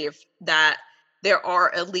 100% believe that there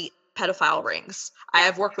are elite pedophile rings. I Yep.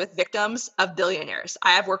 have worked with victims of billionaires.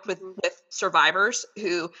 I have worked with Mm-hmm. survivors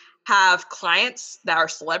who have clients that are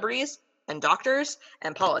celebrities and doctors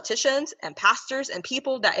and politicians and pastors and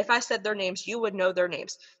people that if I said their names, you would know their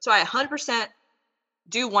names. So I 100%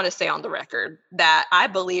 do want to say on the record that I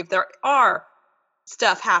believe there are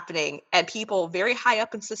stuff happening and people very high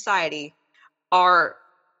up in society are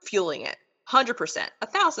fueling it. 100%,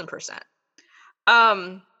 1,000%.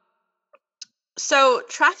 Um, so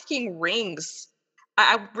trafficking rings,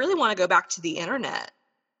 I really want to go back to the internet.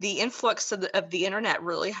 The influx of the internet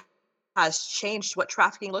really has changed what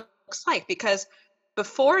trafficking looks like, because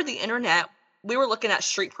before the internet, we were looking at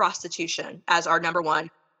street prostitution as our number one,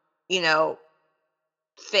 you know,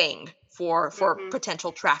 thing for Mm-hmm.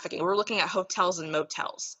 potential trafficking. We're looking at hotels and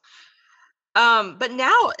motels. But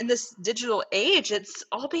now in this digital age, it's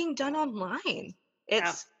all being done online. Yep.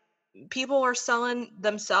 It's people are selling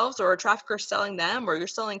themselves, or a trafficker selling them, or you're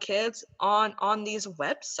selling kids on these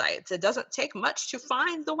websites. It doesn't take much to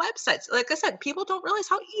find the websites. Like I said, people don't realize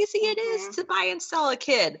how easy it is Mhm. to buy and sell a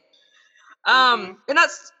kid. Mhm. And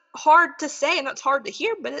that's hard to say and that's hard to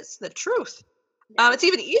hear, but it's the truth. Yeah. It's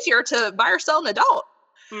even easier to buy or sell an adult.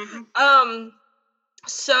 Mhm. Um,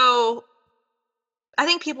 so I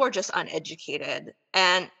think people are just uneducated.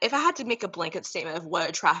 And if I had to make a blanket statement of what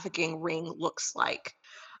a trafficking ring looks like,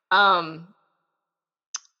 um,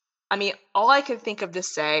 I mean, all I can think of to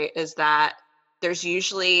say is that there's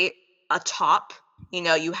usually a top.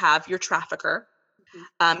 You have your trafficker.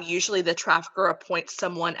 Mhm. Usually the trafficker appoints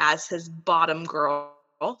someone as his bottom girl.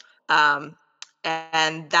 Um,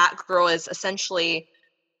 and that girl is essentially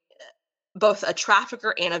both a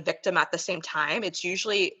trafficker and a victim at the same time. It's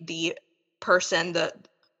usually the person,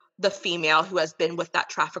 the female who has been with that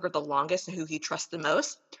trafficker the longest and who he trusts the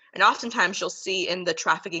most. And oftentimes you'll see in the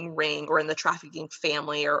trafficking ring or in the trafficking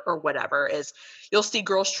family or whatever is you'll see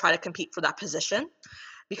girls try to compete for that position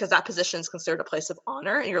because that position is considered a place of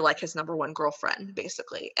honor and you're like his number one girlfriend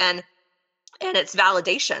basically. And it's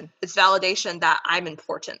validation. It's validation that I'm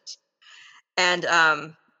important. And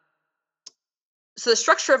so the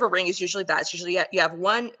structure of a ring is usually that. It's usually you have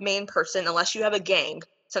one main person, unless you have a gang.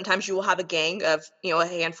 Sometimes you will have a gang of, a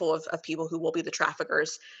handful of people who will be the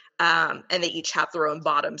traffickers, and they each have their own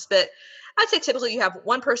bottoms. But I'd say typically you have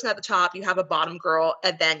one person at the top, you have a bottom girl,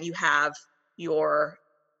 and then you have your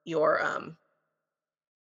your um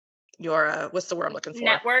what's the word I'm looking for?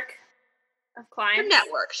 Network of Your clients.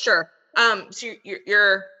 network, sure. So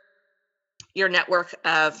your network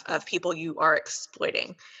of people you are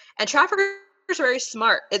exploiting. And traffickers are very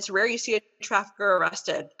smart. It's rare you see a trafficker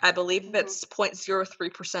arrested. I believe Mhm. it's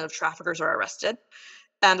 0.03% of traffickers are arrested.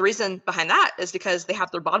 And the reason behind that is because they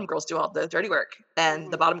have their bottom girls do all the dirty work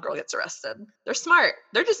and the Mhm. bottom girl gets arrested. They're smart.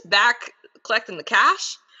 They're just back collecting the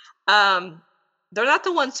cash. Um, they're not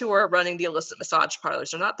the ones who are running the illicit massage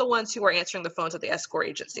parlors. They're not the ones who are answering the phones at the escort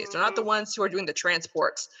agencies. They're not the Mhm. ones who are doing the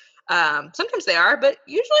transports. Sometimes they are, but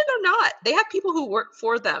usually they're not. They have people who work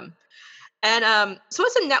for them. And so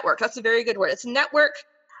it's a network. That's a very good word. It's a network.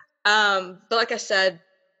 But like I said,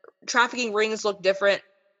 trafficking rings look different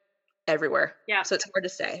everywhere. Yeah. So it's hard to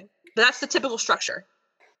say. But that's the typical structure.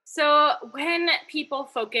 So when people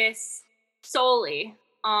focus solely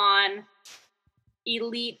on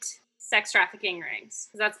elite sex trafficking rings,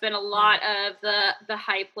 because that's been a Mm. lot of the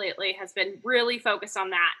hype lately, has been really focused on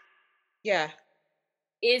that. Yeah.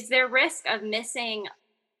 Is there risk of missing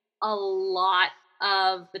a lot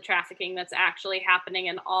of the trafficking that's actually happening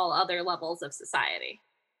in all other levels of society?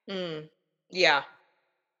 Mm. Yeah.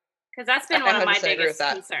 Because that's I been one of my 100% agree with biggest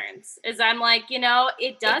that. concerns. Is I'm like,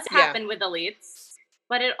 it does Yeah. happen with elites,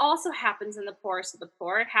 but it also happens in the poorest of the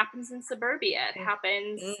poor. It happens in suburbia. It Mm.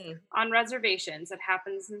 happens Mm. on reservations. It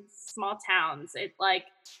happens in small towns. It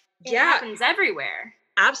Yeah, happens everywhere.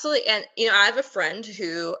 absolutely. And I have a friend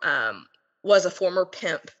who was a former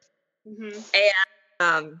pimp, Hmm. and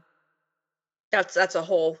um that's a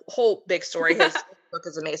whole big story. His book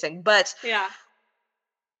is amazing. But Yeah.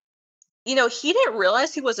 he didn't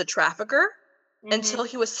realize he was a trafficker Hmm. until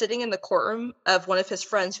he was sitting in the courtroom of one of his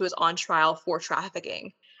friends who was on trial for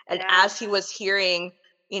trafficking. And Yeah. as he was hearing,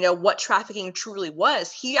 what trafficking truly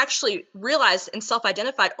was, he actually realized and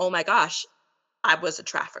self-identified, oh my gosh, I was a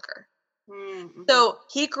trafficker. Mm-hmm. So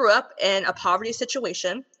he grew up in a poverty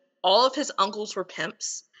situation. All of his uncles were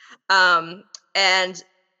pimps. Um, and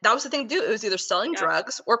that was the thing to do. It was either selling Yep.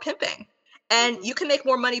 drugs or pimping. And Hmm. you can make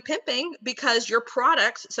more money pimping because your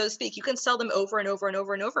products, so to speak, you can sell them over and over and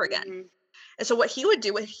over and over again. Hmm. And so what he would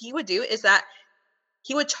do is that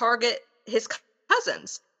he would target his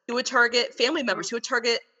cousins. He would target family members. He would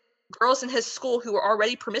target girls in his school who were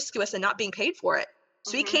already promiscuous and not being paid for it.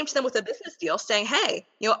 So he Hmm. came to them with a business deal saying, hey,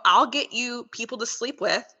 I'll get you people to sleep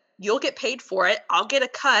with. You'll get paid for it. I'll get a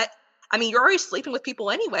cut. I mean, you're already sleeping with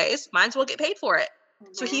people anyways. Might as well get paid for it.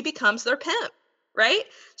 So he Hmm. becomes their pimp, right?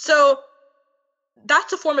 So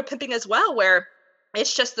that's a form of pimping as well, where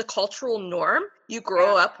it's just the cultural norm. You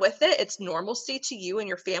grow Yeah. up with it. It's normalcy to you and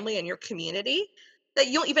your family and your community that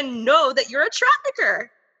you don't even know that you're a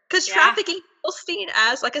trafficker. Because Yeah. trafficking is seen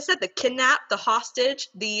as, like I said, the kidnap, the hostage,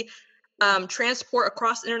 the transport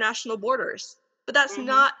across international borders. But that's Hmm.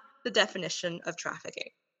 not the definition of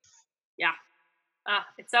trafficking. Yeah.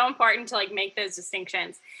 It's so important to make those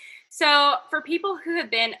distinctions. So, for people who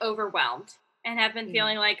have been overwhelmed and have been Mm,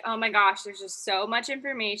 feeling like, oh my gosh, there's just so much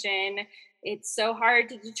information, it's so hard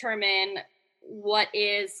to determine what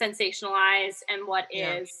is sensationalized and what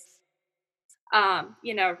yeah. is,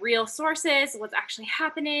 real sources, what's actually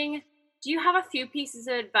happening. Do you have a few pieces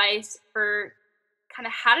of advice for kind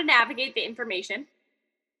of how to navigate the information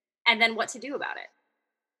and then what to do about it.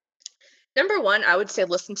 Number one, I would say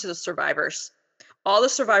listen to the survivors. All the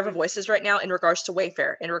survivor Mhm. voices right now in regards to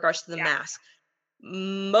Wayfair, in regards to the Yeah. mask.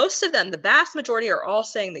 Most of them, the vast majority, are all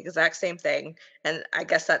saying the exact same thing. And I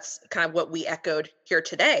guess that's kind of what we echoed here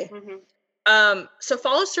today. Mhm. So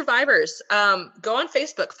follow survivors. Go on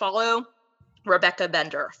Facebook, follow Rebecca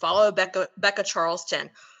Bender, follow Becca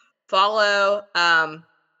Charleston, follow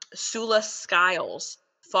Sula Skiles,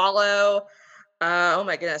 follow oh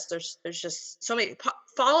my goodness, there's just so many.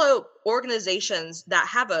 Follow organizations that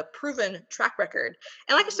have a proven track record.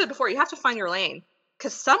 And like I said Mhm. before, you have to find your lane,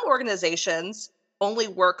 because some organizations only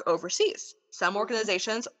work overseas. Some Mhm.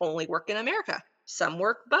 organizations only work in America. Some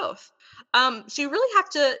work both. So you really have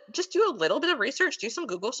to just do a little bit of research, do some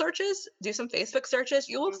Google searches, do some Facebook searches.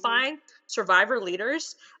 You will Mhm. find survivor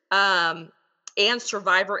leaders, and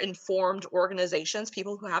survivor informed organizations,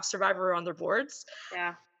 people who have survivor on their boards,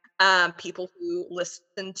 Yeah. people who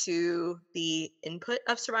listen to the input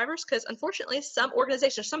of survivors, because unfortunately some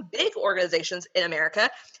organizations, some big organizations in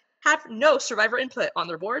America, have no survivor input on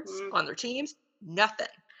their boards, Mhm. on their teams, nothing.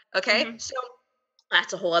 Okay, Mhm. so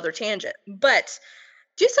that's a whole other tangent, but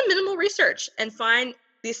do some minimal research and find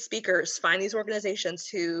these speakers, find these organizations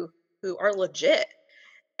who are legit.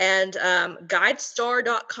 And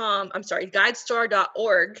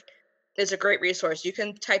guidestar.org is a great resource. You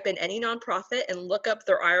can type in any nonprofit and look up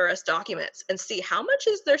their IRS documents and see how much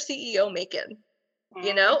is their CEO making.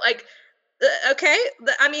 You Mhm. know, like, okay,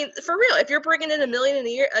 I mean, for real, if you're bringing in $1 million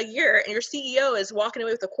a year and your CEO is walking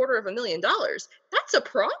away with $250,000, that's a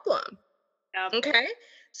problem. Yep. Okay.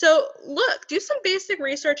 So look, do some basic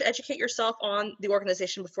research, educate yourself on the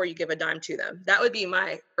organization before you give a dime to them. That would be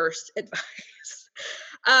my first advice.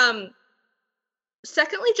 Um,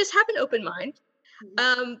 Secondly, just have an open mind,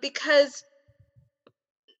 Mhm. because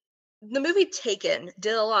the movie Taken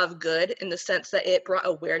did a lot of good in the sense that it brought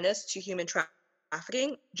awareness to human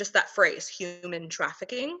trafficking. Just that phrase, human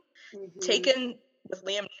trafficking. Mhm. Taken with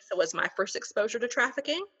Liam Neeson was my first exposure to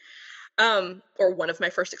trafficking, or one of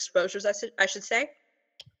my first exposures, I should say.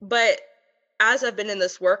 But as I've been in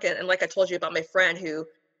this work, and like I told you about my friend who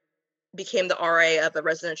became the RA of a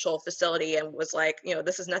residential facility and was like,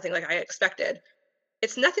 this is nothing like I expected.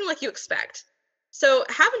 It's nothing like you expect. So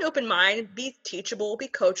have an open mind, be teachable, be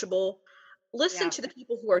coachable, listen Yeah. to the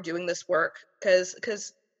people who are doing this work, because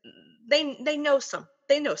they know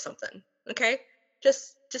something. Okay?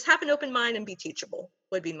 Just have an open mind and be teachable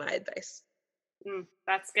would be my advice.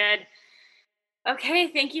 That's good. Okay,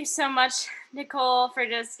 thank you so much, Nicole, for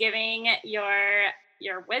just giving your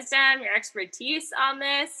wisdom, your expertise on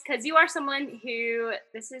this, because you are someone who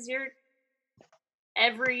this is your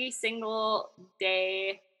every single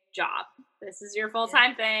day job. This is your full Yeah.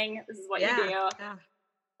 time thing. This is what you Yeah. do, Yeah.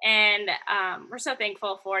 and we're so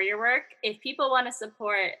thankful for your work. If people want to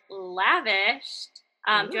support Lavished,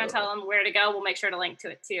 do you want to Ooh. tell them where to go? We'll make sure to link to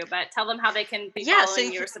it too, but tell them how they can be Yeah, so following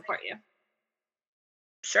you you can or support you.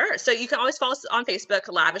 Sure. So you can always follow us on Facebook.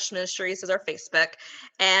 Lavish Ministries is our Facebook.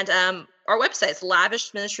 And our website is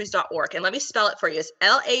lavishedministries.org. And let me spell it for you. It's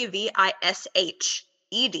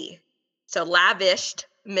LAVISHED. So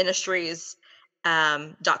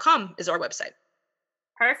lavishedministries.com is our website.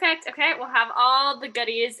 Perfect. Okay, we'll have all the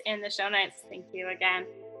goodies in the show notes. Thank you again.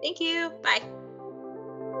 Thank you. Bye.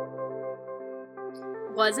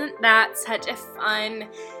 Wasn't that such a fun,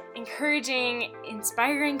 encouraging,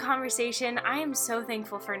 inspiring conversation? I am so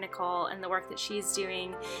thankful for Nicole and the work that she's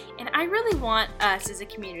doing. And I really want us as a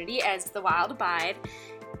community, as the Wild Abide,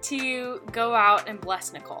 to go out and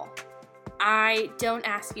bless Nicole. I don't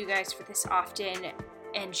ask you guys for this often,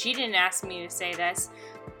 and she didn't ask me to say this,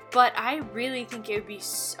 but I really think it would be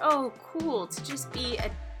so cool to just be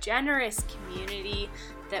a generous community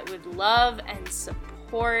that would love and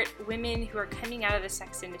support women who are coming out of the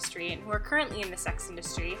sex industry and who are currently in the sex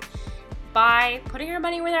industry by putting our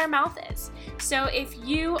money where our mouth is. So if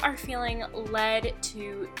you are feeling led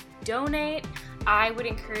to donate, I would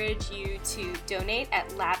encourage you to donate at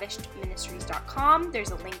lavishedministries.com.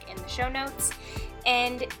 There's a link in the show notes.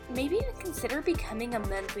 And maybe even consider becoming a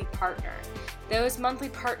monthly partner. Those monthly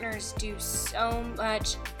partners do so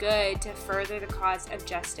much good to further the cause of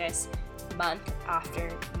justice month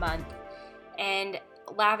after month. And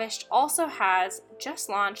Lavished also has just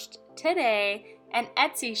launched today an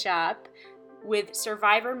Etsy shop with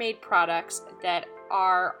survivor-made products that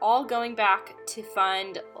are all going back to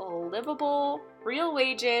fund livable, real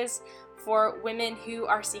wages for women who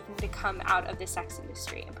are seeking to come out of the sex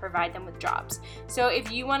industry and provide them with jobs. So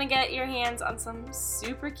if you want to get your hands on some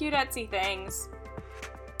super cute Etsy things,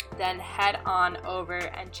 then head on over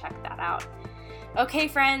and check that out. Okay,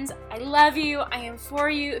 friends, I love you. I am for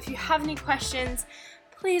you. If you have any questions,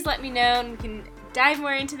 please let me know and we can dive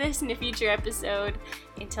more into this in a future episode.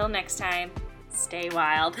 Until next time, stay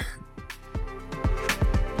wild.